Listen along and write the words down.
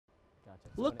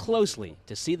Look closely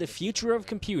to see the future of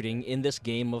computing in this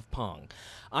game of Pong.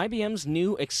 IBM's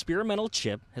new experimental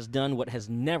chip has done what has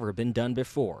never been done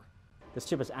before. This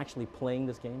chip is actually playing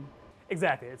this game?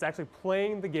 Exactly. It's actually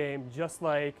playing the game just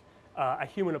like a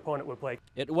human opponent would play.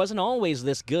 It wasn't always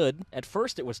this good. At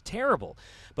first it was terrible,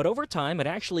 but over time it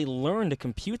actually learned to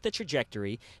compute the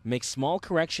trajectory, make small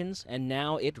corrections, and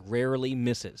now it rarely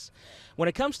misses. When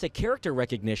it comes to character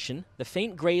recognition, the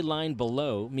faint gray line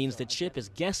below means the chip is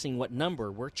guessing what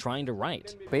number we're trying to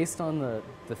write. Based on the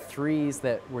threes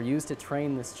that were used to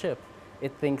train this chip,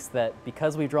 it thinks that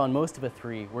because we've drawn most of a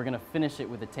 3, we're going to finish it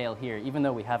with a tail here, even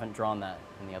though we haven't drawn that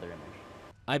in the other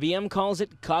image. IBM calls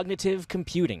it cognitive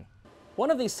computing. One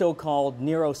of these so-called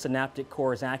neurosynaptic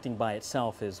cores acting by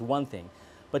itself is one thing,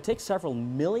 but take several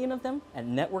million of them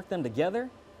and network them together?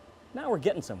 Now we're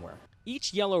getting somewhere.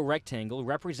 Each yellow rectangle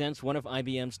represents one of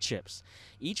IBM's chips.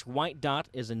 Each white dot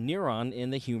is a neuron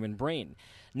in the human brain.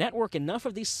 Network enough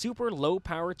of these super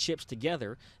low-power chips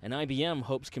together, and IBM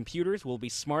hopes computers will be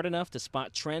smart enough to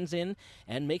spot trends in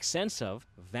and make sense of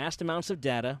vast amounts of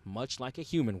data, much like a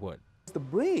human would. The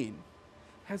brain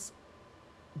has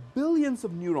billions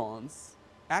of neurons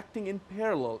acting in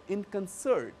parallel, in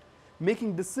concert,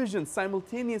 making decisions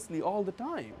simultaneously all the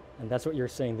time. And that's what you're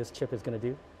saying this chip is going to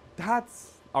do?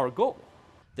 That's our goal.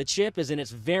 The chip is in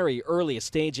its very earliest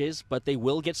stages, but they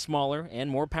will get smaller and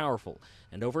more powerful,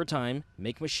 and over time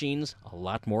make machines a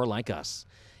lot more like us.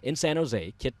 In San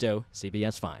Jose, Kiet,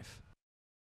 CBS 5.